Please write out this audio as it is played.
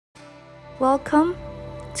Welcome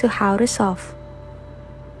to How to Solve.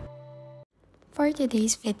 For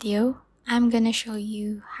today's video, I'm gonna show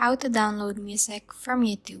you how to download music from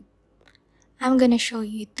YouTube. I'm gonna show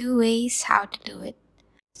you two ways how to do it.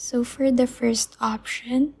 So for the first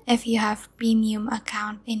option, if you have premium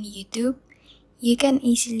account in YouTube, you can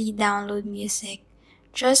easily download music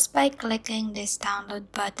just by clicking this download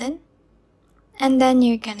button, and then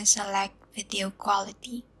you're gonna select video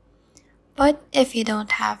quality. But if you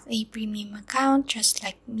don't have a premium account just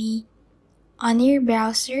like me, on your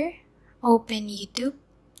browser, open YouTube,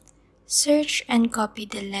 search and copy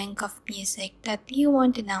the link of music that you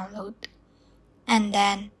want to download, and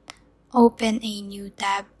then open a new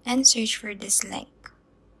tab and search for this link.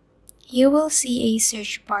 You will see a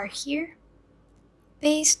search bar here.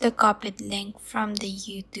 Paste the copied link from the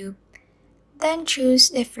YouTube, then choose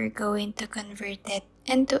if you're going to convert it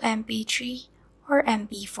into MP3 or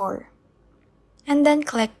MP4, and then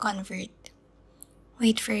click Convert.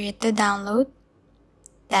 Wait for it to download,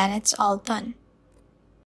 then it's all done.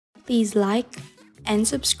 Please like and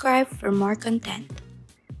subscribe for more content.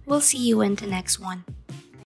 We'll see you in the next one.